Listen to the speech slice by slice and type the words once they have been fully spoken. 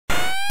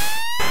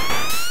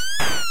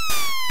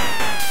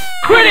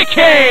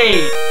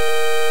Criticade!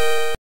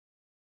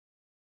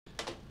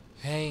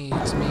 Hey,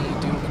 it's me,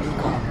 Duke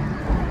Nukem.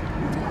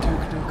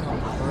 Duke Nukem,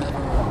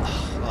 forever.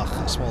 Ugh,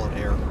 I swallowed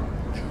air.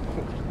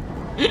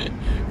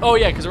 Oh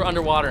yeah, because we're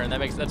underwater, and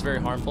that's very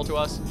harmful to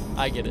us.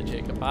 I get it,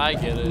 Jacob. I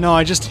get it. No,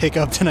 I just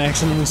hiccuped and I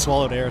accidentally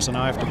swallowed air, so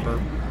now I have to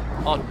burp.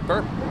 Oh,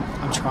 burp.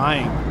 I'm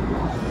trying.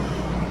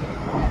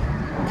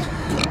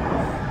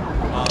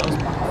 Wow, that was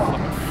fucking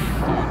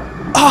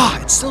weak, dude.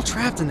 Ah, it's still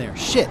trapped in there.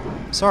 Shit.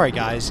 Sorry,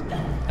 guys.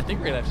 I think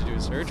we're gonna have to do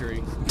a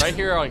surgery right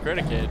here on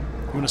Criticade.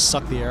 You wanna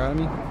suck the air out of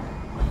me?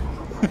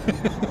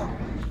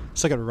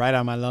 Suck it right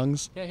out of my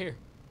lungs. Yeah, here.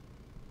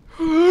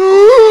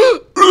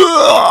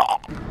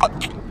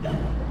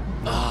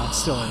 It's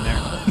still in there.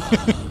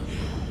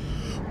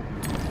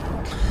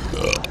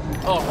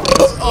 Oh,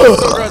 it's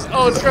so gross.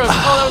 Oh, it's gross.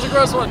 Oh, that was a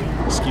gross one.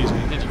 Excuse me.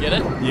 Did you get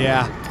it?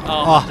 Yeah.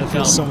 Oh, that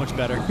feels so much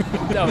better.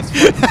 That was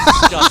fucking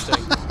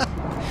disgusting.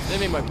 They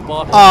made my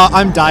butt.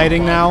 I'm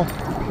dieting now.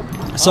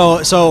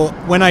 So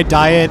when I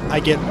diet,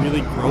 I get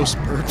really gross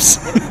burps.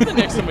 What if the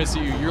next time I see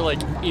you, you're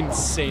like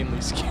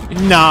insanely skinny?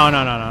 No.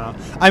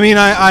 I mean,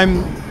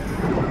 I'm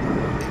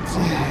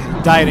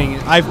dieting.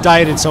 I've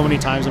dieted so many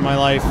times in my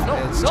life.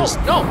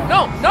 No.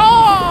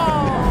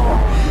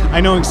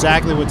 I know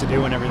exactly what to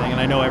do and everything, and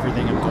I know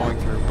everything I'm going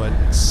through, but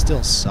it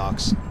still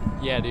sucks.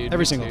 Yeah, dude.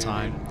 Every single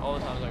time. Dude. All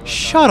the times I go.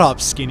 Shut up,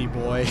 skinny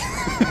boy.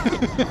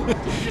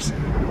 Just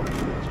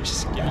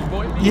skinny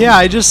boy me? Yeah,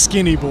 I just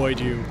skinny boyed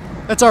you.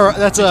 That's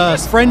a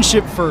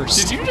friendship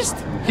first. Did you just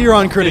here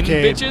on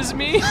Criticade? Bitches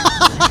me?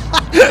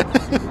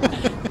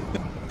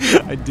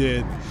 I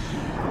did.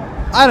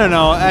 I don't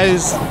know.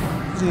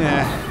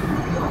 Yeah.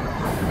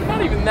 You're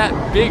not even that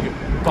big,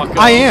 bucko.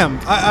 I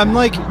am.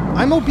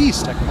 I'm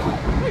obese technically.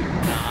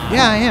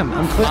 Yeah, I am.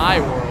 I'm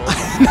my world.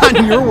 Not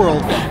in your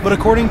world, but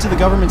according to the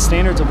government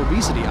standards of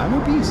obesity, I'm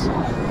obese.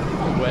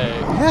 No way.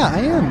 Yeah, I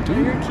am, dude.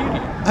 You're a cutie.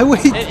 I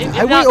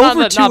weigh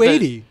over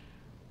 280.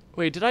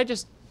 Wait, did I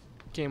just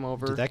game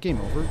over? Did that game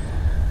over?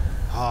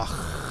 Ugh.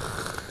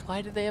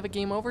 Why did they have a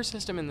game over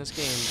system in this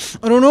game?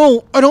 I don't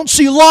know. I don't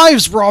see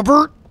lives,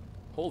 Robert.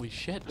 Holy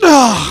shit.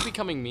 Are you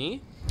becoming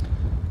me?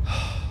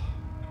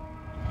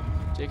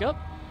 Jacob?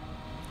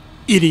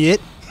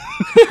 Idiot.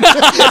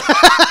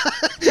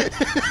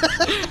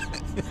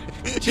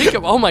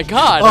 Jacob, oh my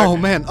god. Oh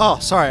man. Oh,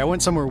 sorry. I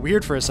went somewhere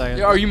weird for a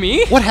second. Are you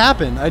me? What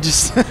happened? I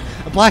just I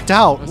blacked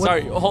out. I'm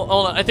sorry. Hold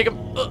on. I think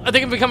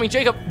I'm becoming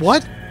Jacob.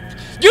 What?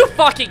 You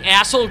fucking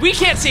asshole. We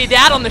can't say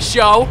that on the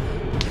show.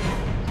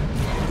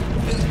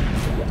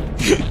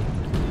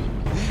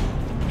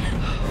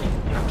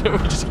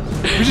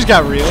 We just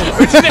got real.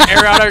 We're just gonna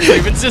air out our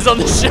grievances on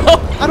the show.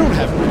 I don't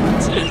have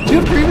grievances. Do you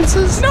have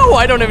grievances? No,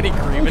 I don't have any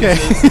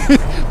grievances. Okay.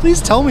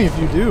 Please tell me if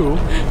you do.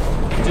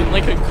 You didn't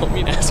like call me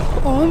an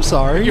asshole. Oh, I'm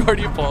sorry. You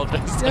already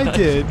apologized. I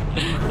did.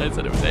 I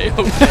said it was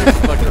a-okay.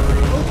 Fucking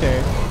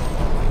Okay.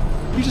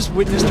 You just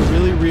witnessed a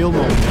really real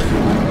moment.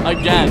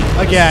 Again.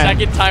 Again.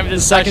 The second time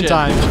this second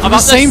time. About the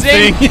same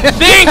thing.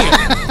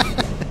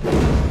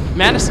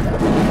 Madness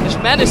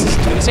is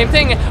doing the same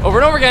thing over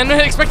and over again,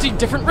 expecting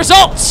different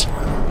results.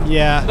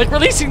 Yeah. Like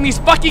releasing these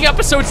fucking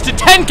episodes to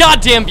 10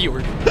 goddamn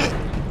viewers.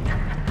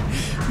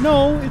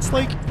 No, it's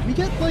like we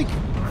get like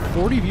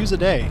 40 views a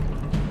day.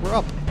 We're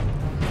up.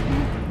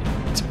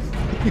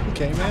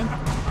 Okay, man.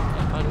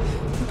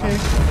 Okay.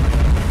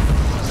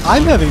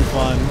 I'm having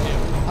fun.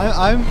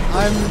 I'm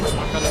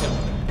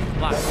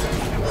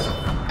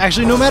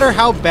actually, no matter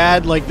how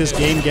bad like this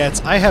game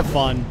gets, I have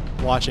fun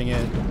watching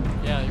it.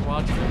 Yeah, you're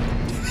watching it.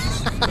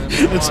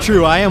 It's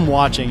true. I am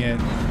watching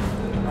it.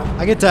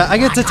 I get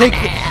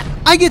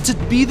to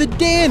be the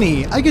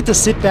Danny. I get to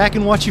sit back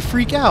and watch you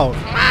freak out.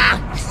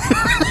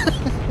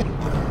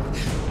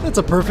 That's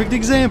a perfect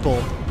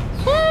example.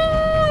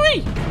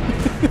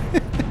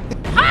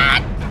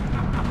 Hot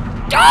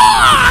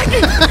dog!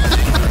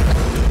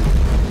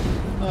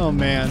 Oh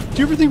man. Do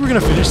you ever think we're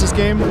gonna finish this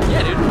game?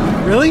 Yeah, dude.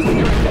 Really?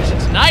 We're gonna finish it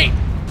tonight.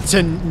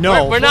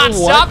 No. We're not what?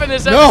 stopping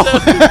this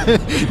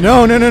episode.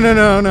 No.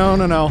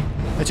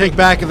 I take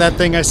back that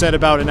thing I said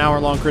about an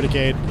hour-long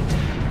Criticade.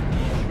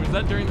 Was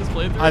that during this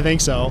playthrough? I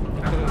think so.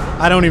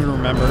 I don't even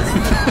remember. I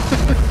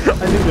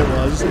think it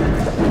was. I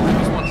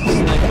just want to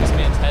snipe this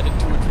man's head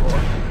into a drawer.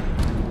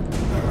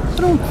 I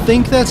don't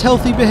think that's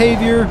healthy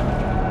behavior.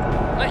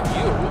 Not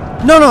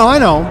you. No, I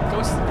know.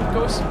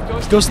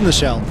 Ghost in the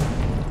Shell.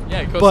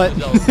 Yeah, Ghost in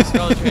the Shell.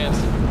 Scarlet Trans. I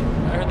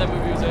heard that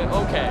movie was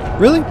okay.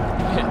 Really?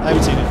 Yeah. I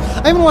haven't seen it.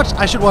 I haven't watched.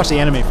 I should watch the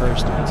anime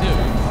first. Me too.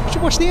 I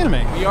should watch the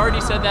anime. We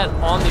already said that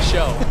on the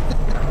show.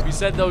 We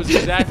said those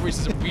exact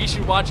words. We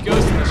should watch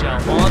Ghost in the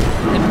Shell on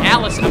an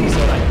Alice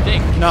episode, I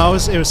think. No,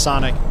 it was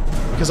Sonic,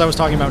 because I was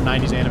talking about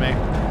 90s anime.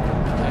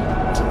 Okay.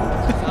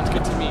 Sounds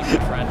good to me, my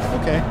friend.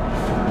 Okay.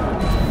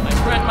 My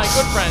friend, my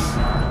good friend,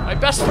 my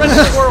best friend in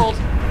the world.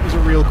 It was a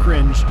real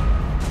cringe.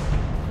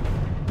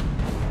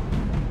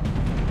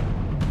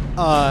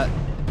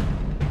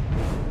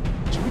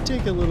 Should we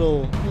take a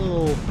little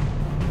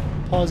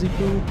pausey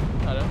poo?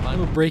 I don't mind. A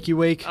little breaky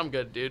wake? I'm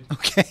good, dude.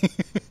 Okay.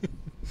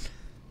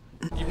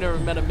 You've never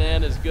met a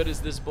man as good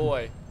as this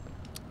boy.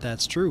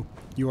 That's true.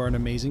 You are an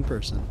amazing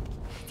person.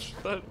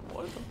 But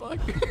what the fuck?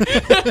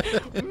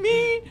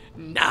 Me?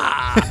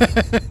 Nah.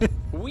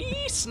 We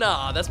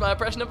sna. That's my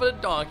impression of a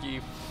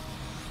donkey.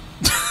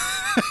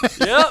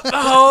 Yep.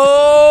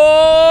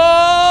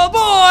 Oh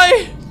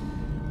boy.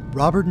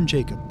 Robert and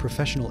Jacob,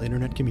 professional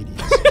internet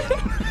comedians.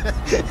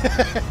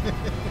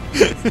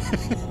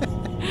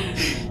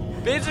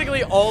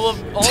 Basically, all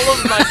of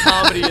my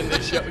comedy in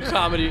this show,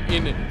 comedy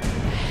in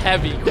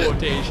heavy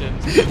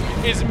quotations,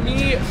 is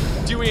me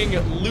doing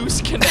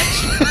loose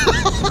connections.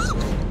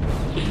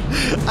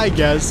 I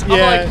guess,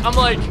 yeah. I'm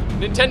like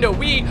Nintendo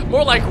Wii,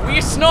 more like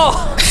we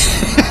snaw.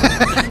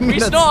 We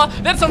snaw.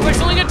 That sounds like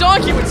something a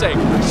donkey would say.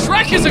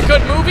 Shrek is a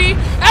good movie.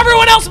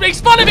 Everyone else makes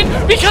fun of it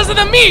because of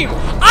the meme.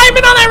 I'm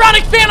an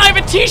unironic fan. I have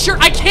a T-shirt.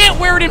 I can't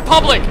wear it in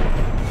public.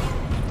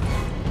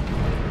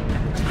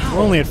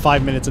 We're only at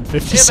 5 minutes and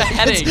 50 seconds.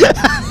 I have a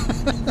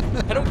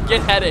headache. I don't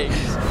get headaches.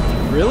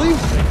 Really?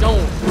 I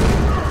don't.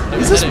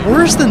 Is this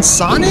worse than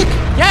Sonic?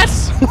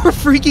 Yes! We're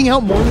freaking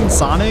out more than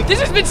Sonic? This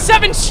has been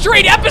 7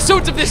 straight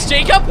episodes of this,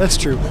 Jacob! That's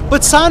true.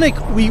 But Sonic,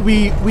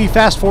 we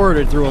fast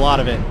forwarded through a lot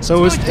of it. So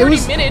it was like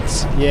 30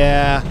 minutes.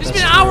 Yeah. It's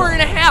been an hour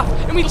and a half,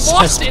 and we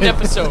lost an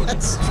episode.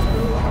 That's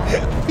true.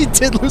 We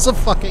did lose a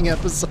fucking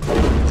episode.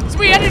 So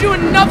we had to do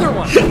another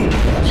one.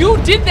 You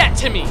did that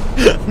to me.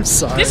 I'm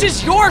sorry. This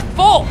is your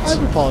fault. I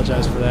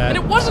apologize for that. And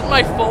it wasn't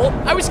my fault.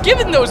 I was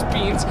given those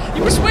beans.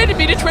 You persuaded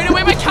me to trade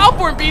away my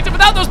cowborn beans, and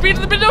without those beans,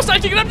 there'd been no sign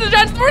to get up to the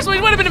giants in the first place.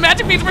 It would have been a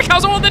magic beans for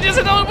cows. Then just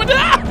I'm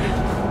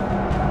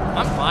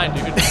fine,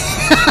 dude.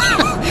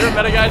 You're a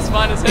meta guy as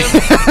fine as him.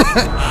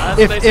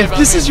 If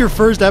this is your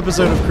first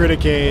episode of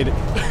Criticade,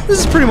 this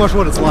is pretty much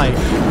what it's like.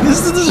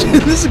 This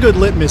is a good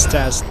litmus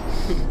test.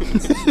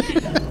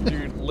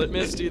 Dude,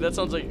 litmus, dude, that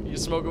sounds like you're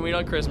smoking weed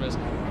on Christmas.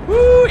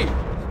 Woo!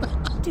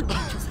 Do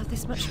angels have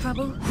this much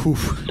trouble?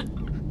 Oof.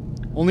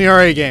 Only our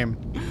A game.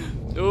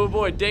 Oh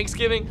boy,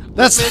 Thanksgiving.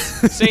 That's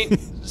Litmus, Saint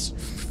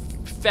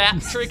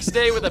Fat Tricks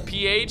Day with a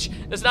PH.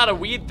 That's not a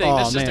weed thing.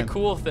 That's just a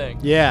cool thing.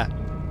 Yeah,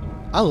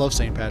 I love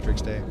St.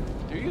 Patrick's Day.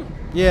 Do you?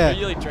 Yeah. Or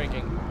you like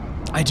drinking?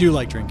 I do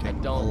like drinking. I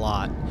don't. A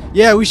lot.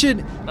 Yeah, we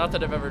should. Not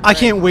that I've ever. I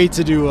can't wait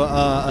to do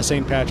a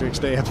St. Patrick's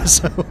Day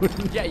episode.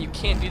 Yeah, you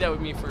can't do that with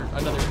me for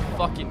another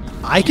fucking.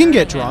 I can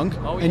get drunk,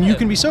 oh, and you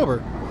can be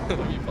sober.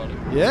 That'd be funny.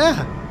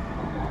 Yeah.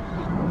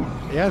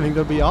 Yeah, I think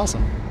that'd be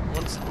awesome.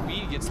 Once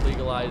weed gets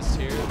legalized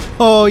here.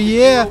 Oh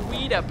yeah. We'll do a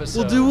weed episode.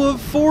 We'll do a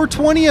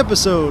 420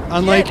 episode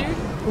on yeah, like. Dude.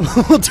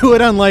 We'll do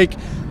it on like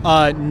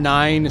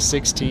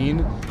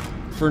 9/16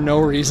 for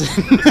no reason.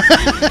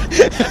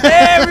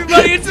 Hey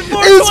everybody, it's a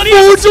 420.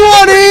 It's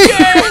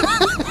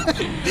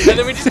 420. And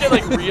then we just get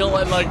like real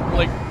and like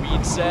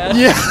weed sad.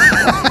 Yeah.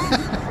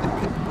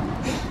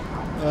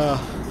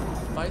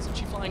 Why isn't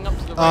she flying up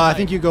to the right? I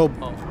think you go.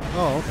 Oh.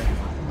 Oh, okay.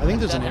 I think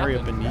there's an area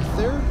happened. beneath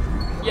there.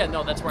 Yeah,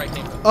 no, that's where I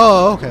came from.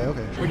 Oh, okay,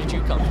 okay. Where did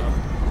you come from?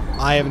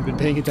 I haven't been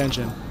paying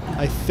attention.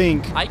 I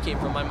think. I came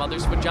from my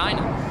mother's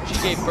vagina. She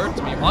gave birth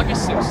to me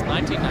August 6,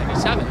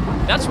 1997.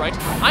 That's right.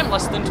 I'm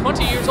less than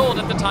 20 years old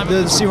at the time of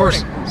this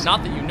recording.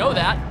 Not that you know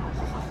that.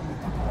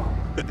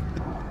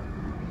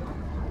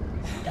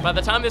 By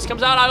the time this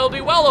comes out, I will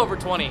be well over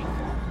 20.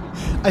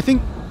 I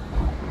think.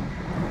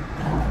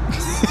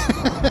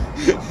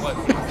 What?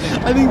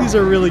 I think these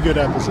are really good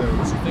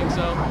episodes. You think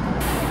so?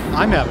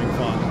 I'm having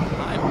fun.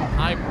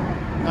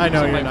 I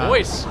know you're my not.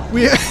 Voice.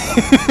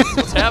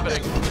 What's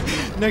happening?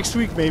 Next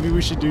week, maybe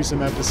we should do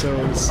some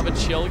episodes Of a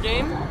chill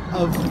game?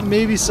 of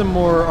maybe some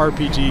more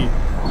RPG.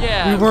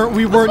 Yeah.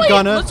 We weren't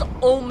gonna. Let's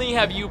only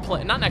have you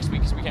play. Not next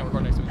week because we can't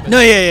record next week. No,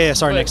 yeah.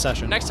 Sorry, but next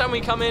session. Next time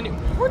we come in,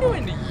 we're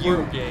doing the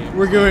U game.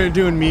 We're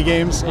doing me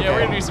games. Okay. Yeah,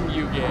 we're gonna do some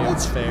U games.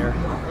 That's fair.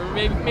 Or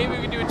maybe we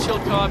can do a chill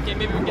co-op game.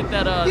 Maybe we can get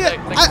that Yeah,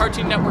 that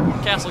Cartoon Network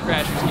Castle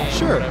Crashers game.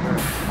 Sure. Or whatever.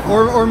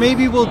 Or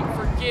maybe we'll. Keep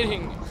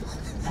forgetting.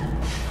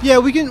 Yeah,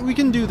 we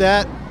can do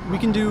that. We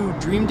can do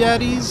Dream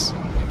Daddies,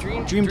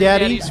 Dream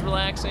Daddy? Daddy's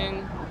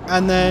relaxing.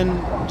 and then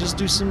just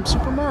do some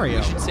Super Mario.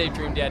 We should save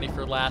Dream Daddy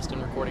for last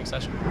in recording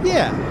session.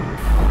 Yeah.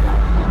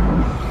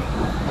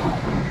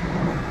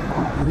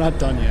 We're not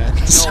done yet.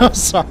 So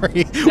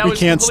sorry. We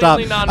can't stop.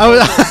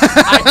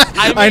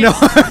 I know.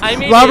 I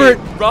made Robert.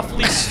 a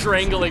roughly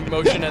strangling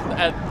motion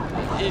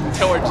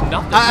towards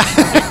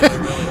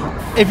nothing.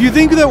 Really. If you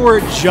think that we're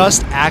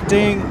just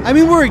acting, I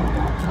mean we're.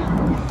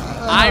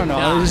 I don't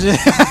know.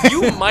 Not.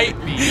 You might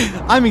be.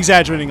 I'm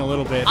exaggerating a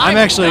little bit. I'm I'm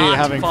actually not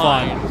having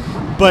fine.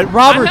 fun. But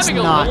Robert's I'm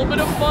having not. a little bit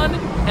of fun,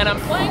 and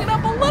I'm playing it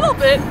up a little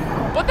bit,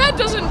 but that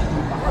doesn't.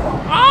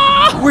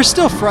 Ah! We're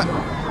still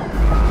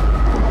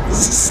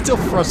still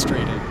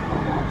frustrated.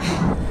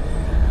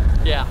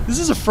 Yeah. This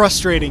is a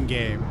frustrating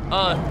game.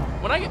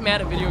 When I get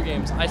mad at video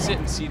games, I sit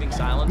in seething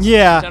silence.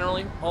 Yeah.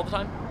 Generally, all the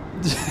time.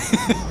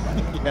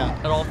 Yeah.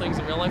 At all things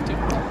in real life too.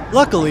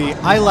 Luckily,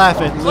 I laugh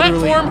at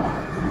literally.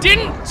 Platform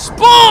didn't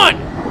spawn.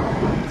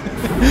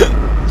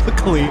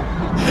 Luckily,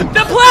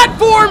 The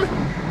platform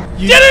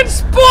didn't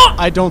spawn.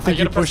 I don't think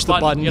you pushed the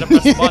button. You gotta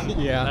press the button.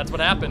 Yeah. That's what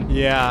happened.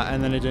 Yeah,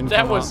 and then it didn't.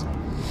 That come was up.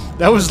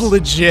 That was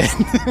legit.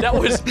 That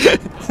was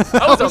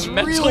a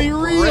mental really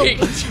real, break,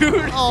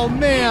 dude. Oh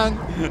man.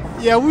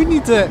 Yeah, we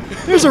need to.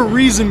 There's a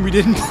reason we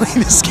didn't play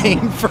this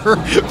game for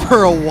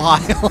a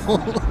while.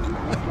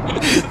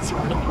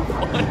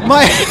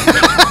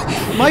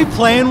 My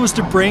plan was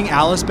to bring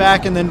Alice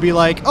back and then be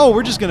like, oh,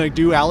 we're just gonna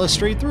do Alice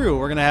straight through.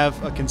 We're gonna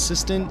have a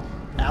consistent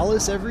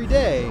Alice every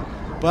day.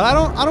 But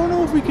I don't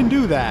know if we can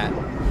do that.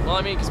 Well,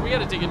 I mean, because we got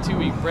to take a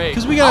 2-week break.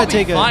 Because we got to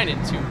take a. Fine in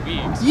 2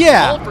 weeks.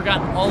 Yeah. I'll have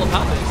forgotten all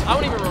about this. I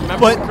don't even remember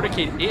what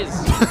Criticade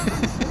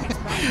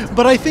is.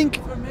 But I think,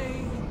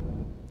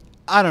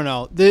 I don't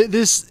know.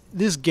 This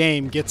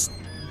game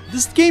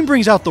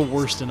brings out the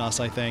worst in us.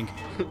 I think.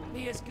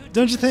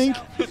 Don't you think?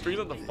 It brings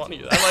out the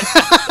funniest.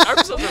 The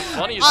episodes are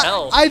funny as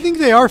hell. I think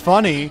they are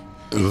funny.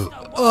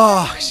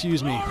 Oh,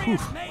 excuse me. Whew.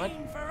 What?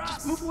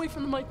 Just move away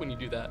from the mic when you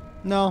do that.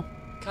 No.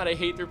 God, I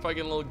hate their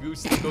fucking little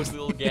ghostly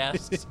little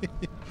gasps.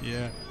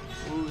 Yeah.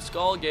 Ooh,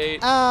 Skullgate.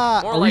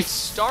 are More like we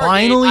Stargate.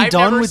 finally I've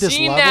done never with this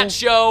seen level? that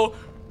show.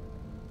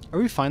 Are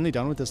we finally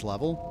done with this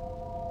level?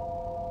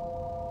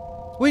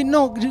 Wait,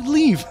 no,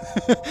 leave.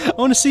 I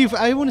want to see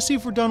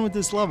if we're done with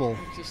this level.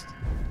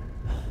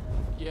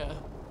 Yeah.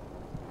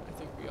 I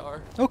think we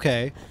are.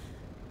 Okay.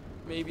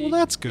 Maybe. Well,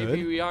 that's good.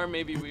 Maybe we are.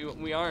 Maybe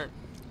we aren't.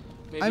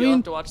 Maybe I I'll mean,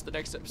 have to watch the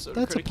next episode.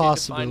 That's of a Criticade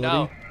possibility. To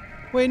find out.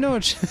 Wait, no.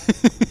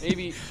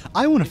 Maybe.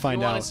 I want to if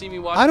find you wanna out. see me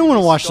watch I don't want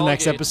to these watch the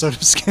next Skullgates.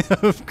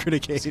 episode of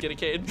Criticade.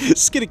 Skitticade.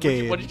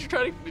 Skitticade. What did you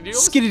try to? Did you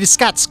almost, Skittity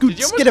scott scoot Did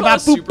you almost skitty call bop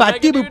us boop Super bop Mega,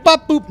 dee boop dude?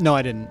 bop boop. No,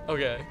 I didn't.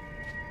 Okay.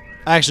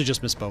 I actually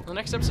just misspoke. The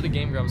next episode of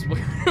Game Grumps, we're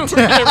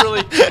gonna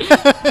really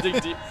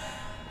dig deep.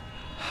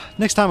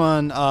 Next time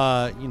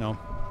on, you know.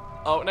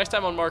 Oh, next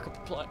time on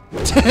Markiplier.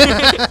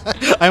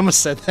 I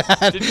almost said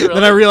that. Did you really?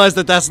 Then I realized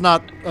that that's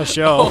not a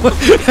show.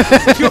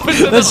 You almost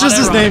said That's that just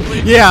his name.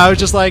 unironically. Yeah, I was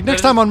just like,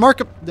 next That time is- on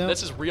Mark. No.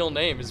 That's his real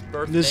name, his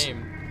birth This-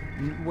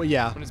 name. Well,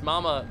 yeah. When his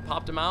mama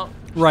popped him out,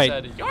 she Right.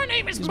 said, "Your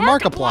name is It's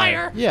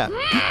Markiplier." Yeah.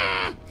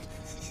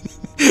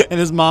 And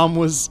his mom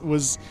was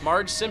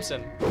Marge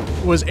Simpson.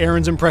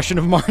 Aaron's impression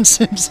of Marge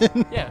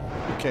Simpson. Yeah.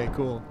 Okay,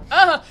 cool.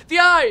 The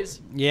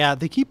eyes. Yeah,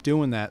 they keep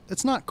doing that.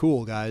 It's not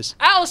cool, guys.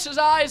 Alice's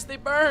eyes, they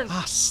burn.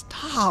 Ah,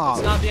 stop.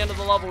 It's not the end of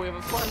the level. We have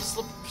a fun,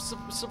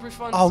 slippery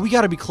fun. Oh, we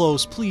gotta be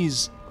close,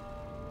 please.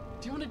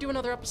 Do you want to do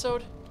another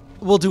episode?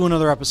 We'll do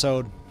another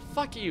episode.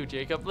 Fuck you,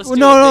 Jacob. Let's Well, do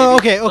no, it, no,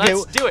 baby. okay.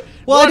 Let's do it.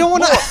 Well, I One don't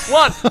wanna-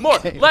 more, One more.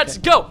 Okay, Let's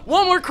okay. go.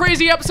 One more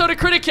crazy episode of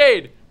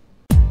Criticade.